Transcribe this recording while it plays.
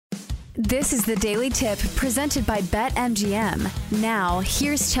This is the Daily Tip presented by BetMGM. Now,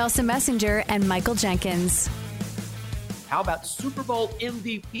 here's Chelsea Messenger and Michael Jenkins. How about Super Bowl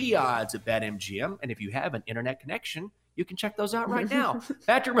MVP odds at BetMGM? And if you have an internet connection, you can check those out right now.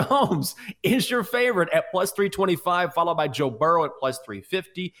 Patrick Mahomes is your favorite at plus 325, followed by Joe Burrow at plus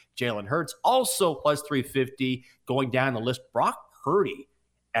 350. Jalen Hurts also plus 350. Going down the list, Brock Purdy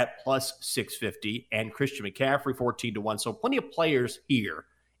at plus 650, and Christian McCaffrey 14-1. So plenty of players here.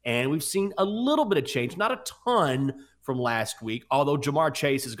 And we've seen a little bit of change, not a ton from last week, although Jamar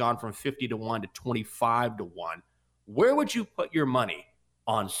Chase has gone from 50-1 to 25-1. Where would you put your money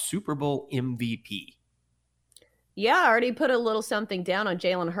on Super Bowl MVP? Yeah, I already put a little something down on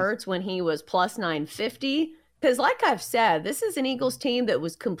Jalen Hurts when he was plus 950. Because like I've said, this is an Eagles team that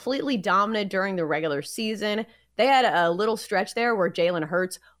was completely dominant during the regular season. They had a little stretch there where Jalen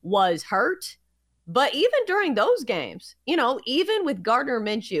Hurts was hurt. But even during those games, even with Gardner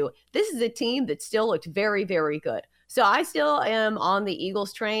Minshew, this is a team that still looked very, very good. So I still am on the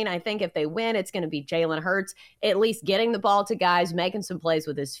Eagles train. I think if they win, it's going to be Jalen Hurts, at least getting the ball to guys, making some plays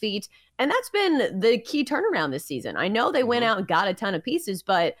with his feet. And that's been the key turnaround this season. I know they went out and got a ton of pieces,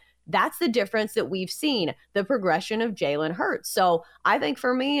 but that's the difference that we've seen, the progression of Jalen Hurts. So I think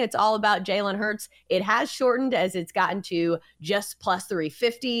for me, it's all about Jalen Hurts. It has shortened as it's gotten to just plus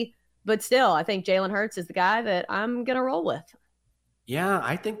 350. But still, I think Jalen Hurts is the guy that I'm going to roll with. Yeah,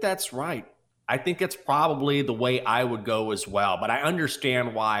 I think that's right. I think it's probably the way I would go as well. But I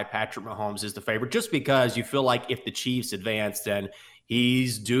understand why Patrick Mahomes is the favorite, just because you feel like if the Chiefs advance, then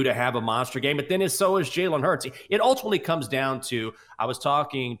he's due to have a monster game. But then so is Jalen Hurts. It ultimately comes down to, I was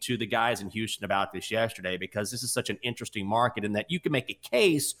talking to the guys in Houston about this yesterday, because this is such an interesting market in that you can make a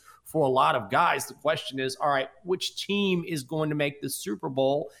case for a lot of guys. The question is, all right, which team is going to make the Super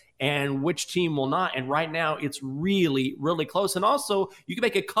Bowl and which team will not? And right now it's really, really close. And also you can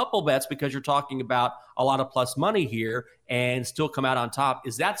make a couple bets because you're talking about a lot of plus money here and still come out on top.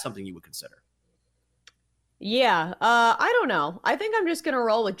 Is that something you would consider? Yeah, I don't know. I think I'm just going to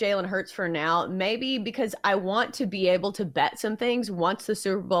roll with Jalen Hurts for now, maybe because I want to be able to bet some things once the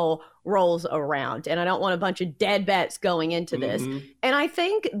Super Bowl rolls around, and I don't want a bunch of dead bets going into this. And I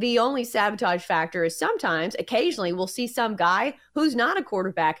think the only sabotage factor is occasionally, we'll see some guy who's not a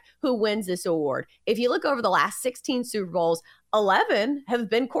quarterback who wins this award. If you look over the last 16 Super Bowls, 11 have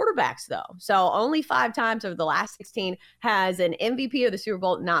been quarterbacks, though. So only 5 times over the last 16 has an MVP of the Super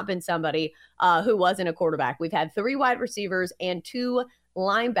Bowl not been somebody who wasn't a quarterback. We've had 3 wide receivers and 2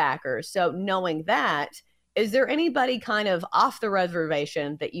 linebackers. So knowing that, is there anybody kind of off the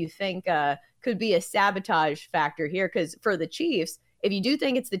reservation that you think could be a sabotage factor here? Because for the Chiefs, if you do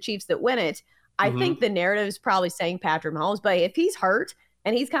think it's the Chiefs that win it, I think the narrative is probably saying Patrick Mahomes. But if he's hurt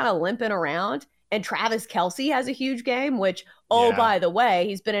and he's kind of limping around, and Travis Kelce has a huge game, which, by the way,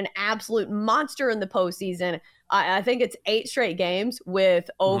 he's been an absolute monster in the postseason. I think it's 8 straight games with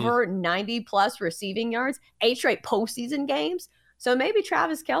over 90-plus receiving yards, 8 straight postseason games. So maybe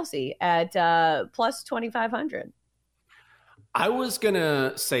Travis Kelce at plus 2,500. I was going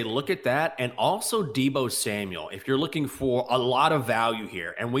to say, look at that. And also Deebo Samuel, if you're looking for a lot of value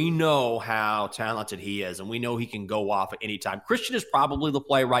here, and we know how talented he is, and we know he can go off at any time. Christian is probably the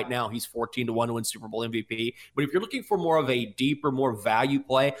play right now. He's 14-1 to win Super Bowl MVP. But if you're looking for more of a deeper, more value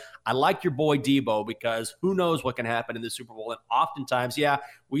play, I like your boy Deebo, because who knows what can happen in the Super Bowl. And oftentimes,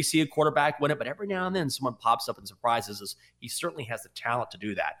 we see a quarterback win it, but every now and then someone pops up and surprises us. He certainly has the talent to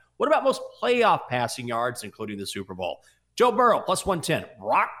do that. What about most playoff passing yards, including the Super Bowl? Joe Burrow, plus 110.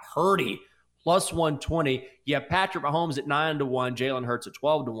 Brock Purdy, plus 120. You have Patrick Mahomes at 9-1. Jalen Hurts at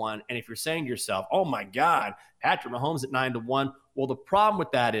 12-1. And if you're saying to yourself, oh my God, Patrick Mahomes at 9-1. Well, the problem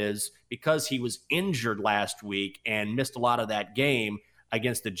with that is because he was injured last week and missed a lot of that game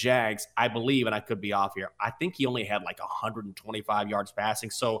against the Jags, I believe, and I could be off here, I think he only had like 125 yards passing.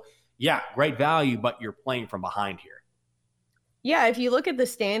 So, great value, but you're playing from behind here. Yeah, if you look at the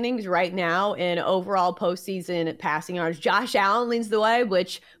standings right now in overall postseason passing yards, Josh Allen leads the way,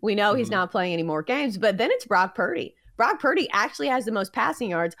 which we know he's not playing any more games, but then it's Brock Purdy. Brock Purdy actually has the most passing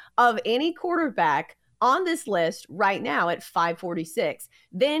yards of any quarterback on this list right now at 546.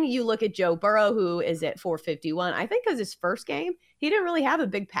 Then you look at Joe Burrow, who is at 451. I think because his first game, he didn't really have a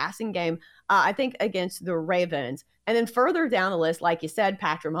big passing game, I think, against the Ravens. And then further down the list, like you said,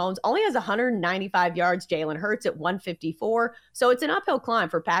 Patrick Mahomes only has 195 yards. Jalen Hurts at 154. So it's an uphill climb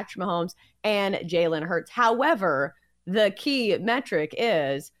for Patrick Mahomes and Jalen Hurts. However, the key metric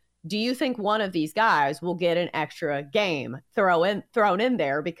is, do you think one of these guys will get an extra game thrown in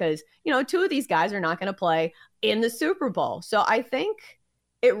there? Because, 2 of these guys are not going to play in the Super Bowl. So I think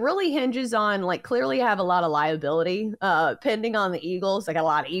it really hinges on, like, clearly have a lot of liability pending on the Eagles. I got a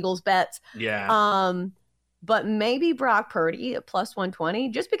lot of Eagles bets. Yeah. But maybe Brock Purdy at plus 120,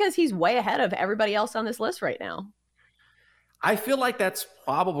 just because he's way ahead of everybody else on this list right now. I feel like that's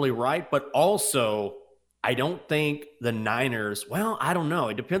probably right, but also I don't think the Niners, well, I don't know.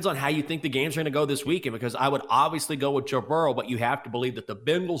 It depends on how you think the games are going to go this weekend, because I would obviously go with Joe Burrow, but you have to believe that the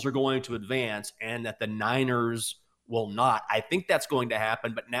Bengals are going to advance and that the Niners will not. I think that's going to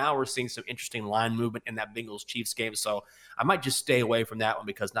happen, but now we're seeing some interesting line movement in that Bengals-Chiefs game, so I might just stay away from that one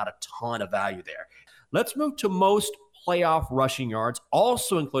because not a ton of value there. Let's move to most playoff rushing yards,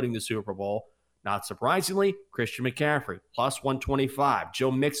 also including the Super Bowl. Not surprisingly, Christian McCaffrey, plus 125.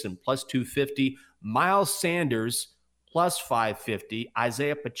 Joe Mixon, plus 250. Miles Sanders, plus 550.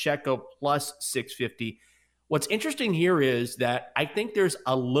 Isaiah Pacheco, plus 650. What's interesting here is that I think there's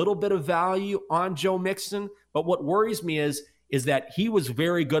a little bit of value on Joe Mixon, but what worries me is that he was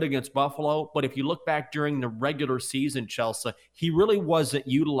very good against Buffalo, but if you look back during the regular season, Chelsea, he really wasn't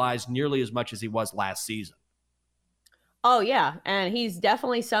utilized nearly as much as he was last season. Oh, yeah. And he's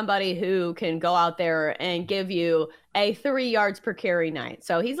definitely somebody who can go out there and give you a 3 yards per carry night.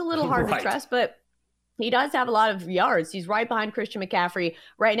 So he's a little hard to trust, but he does have a lot of yards. He's right behind Christian McCaffrey.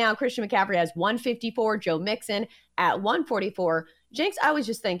 Right now, Christian McCaffrey has 154, Joe Mixon at 144. Jinx, I was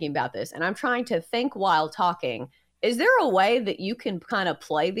just thinking about this, and I'm trying to think while talking. Is there a way that you can kind of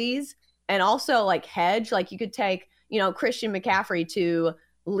play these and also like hedge? Like you could take, Christian McCaffrey to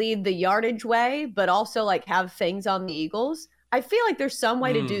lead the yardage way, but also like have things on the Eagles. I feel like there's some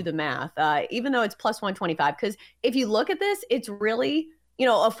way to do the math, even though it's plus 125. Because if you look at this, it's really,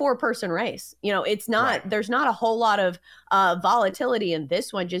 a 4-person race. It's not, right. There's not a whole lot of volatility in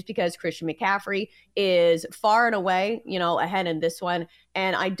this one, just because Christian McCaffrey is far and away, ahead in this one.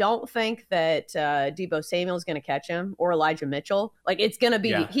 And I don't think that Deebo Samuel is going to catch him, or Elijah Mitchell. Like it's going to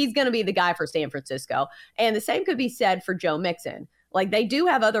be, he's going to be the guy for San Francisco. And the same could be said for Joe Mixon. Like they do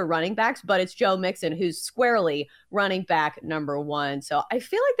have other running backs, but it's Joe Mixon who's squarely running back number 1. So I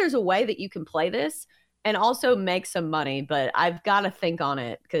feel like there's a way that you can play this and also make some money, but I've got to think on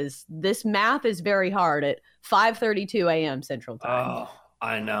it because this math is very hard at 5:32 a.m. Central Time. Oh,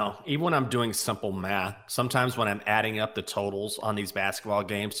 I know. Even when I'm doing simple math, sometimes when I'm adding up the totals on these basketball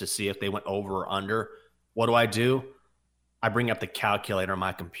games to see if they went over or under, what do? I bring up the calculator on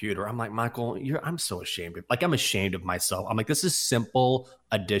my computer. I'm like, Michael, I'm so ashamed. I'm ashamed of myself. I'm like, this is simple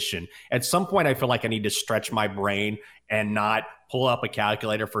addition. At some point, I feel like I need to stretch my brain and not pull up a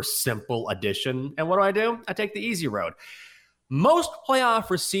calculator for simple addition. And what do? I take the easy road. Most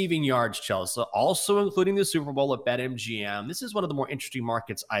playoff receiving yards, Chelsea, also including the Super Bowl at BetMGM. This is one of the more interesting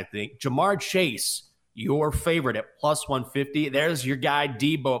markets, I think. Jamar Chase, your favorite, at plus 150. There's your guy,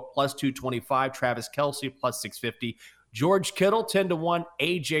 Deebo, at plus 225. Travis Kelce, plus 650. George Kittle, 10-1.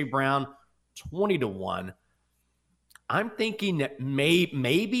 A.J. Brown, 20-1. I'm thinking that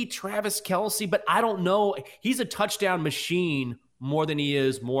maybe Travis Kelce, but I don't know. He's a touchdown machine more than he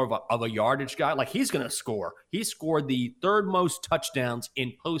is more of a yardage guy. Like he's going to score. He scored the 3rd most touchdowns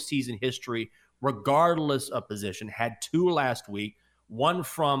in postseason history, regardless of position. Had 2 last week, 1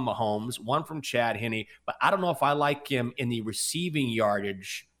 from Mahomes, 1 from Chad Henne. But I don't know if I like him in the receiving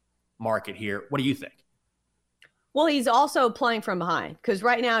yardage market here. What do you think? Well, he's also playing from behind because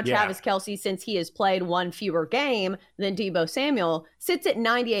right now, Travis Kelce, since he has played 1 fewer game than Deebo Samuel, sits at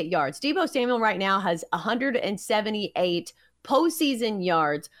 98 yards. Deebo Samuel right now has 178 postseason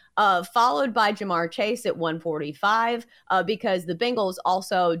yards, followed by Jamar Chase at 145 because the Bengals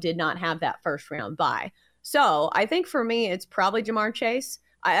also did not have that first round bye. So I think for me, it's probably Jamar Chase.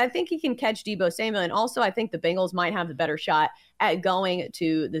 I think he can catch Deebo Samuel. And also, I think the Bengals might have the better shot at going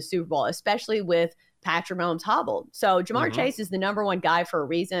to the Super Bowl, especially with Patrick Mahomes hobbled. So Jamar Chase is the number 1 guy for a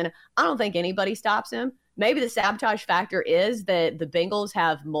reason. I don't think anybody stops him. Maybe the sabotage factor is that the Bengals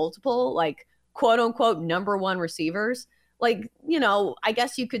have multiple, like, quote unquote, number 1 receivers. Like, I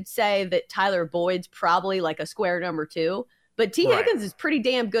guess you could say that Tyler Boyd's probably like a square number 2, but T. Higgins is pretty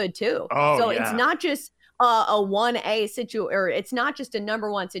damn good too. It's not just a 1A situation, or it's not just a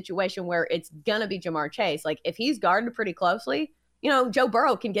number 1 situation where it's going to be Jamar Chase. Like if he's guarded pretty closely, Joe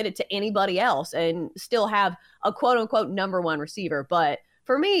Burrow can get it to anybody else and still have a quote unquote number 1 receiver. But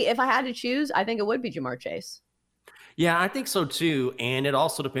for me, if I had to choose, I think it would be Jamar Chase. Yeah, I think so too. And it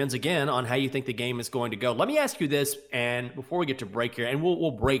also depends, again, on how you think the game is going to go. Let me ask you this, and before we get to break here, and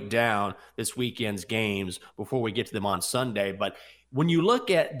we'll break down this weekend's games before we get to them on Sunday. But when you look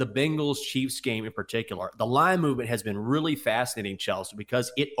at the Bengals-Chiefs game in particular, the line movement has been really fascinating, Chelsea,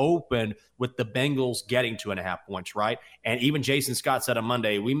 because it opened with the Bengals getting 2.5 points, right? And even Jason Scott said on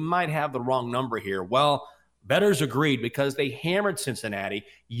Monday, we might have the wrong number here. Well, Bettors agreed because they hammered Cincinnati.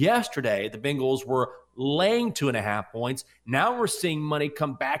 Yesterday, the Bengals were laying 2.5 points. Now we're seeing money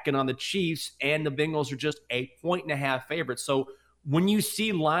come back in on the Chiefs, and the Bengals are just 1.5 favorites. So when you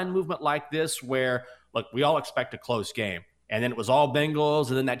see line movement like this where, look, we all expect a close game, and then it was all Bengals,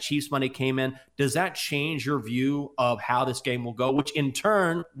 and then that Chiefs money came in, does that change your view of how this game will go, which in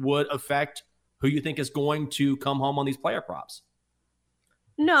turn would affect who you think is going to come home on these player props?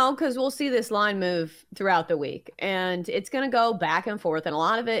 No, because we'll see this line move throughout the week, and it's going to go back and forth, and a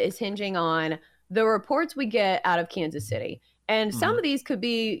lot of it is hinging on the reports we get out of Kansas City. And some of these could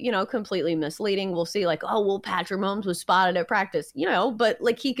be, completely misleading. We'll see like, oh, well, Patrick Mahomes was spotted at practice, but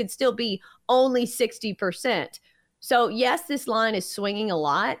like he could still be only 60%. So yes, this line is swinging a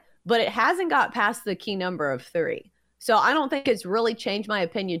lot, but it hasn't got past the key number of 3. So I don't think it's really changed my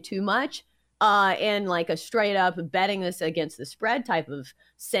opinion too much in like a straight up betting this against the spread type of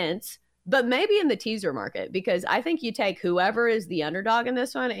sense, but maybe in the teaser market, because I think you take whoever is the underdog in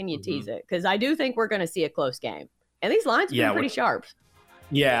this one and you tease it, because I do think we're going to see a close game. And these lines have been pretty sharp.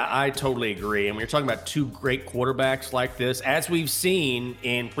 Yeah, I totally agree. And when you're talking about two great quarterbacks like this, as we've seen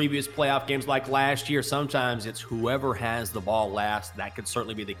in previous playoff games like last year, sometimes it's whoever has the ball last. That could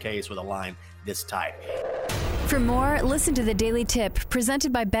certainly be the case with a line this tight. For more, listen to the Daily Tip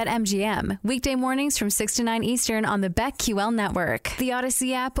presented by BetMGM. Weekday mornings from 6 to 9 Eastern on the BetQL network, the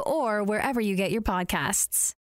Odyssey app, or wherever you get your podcasts.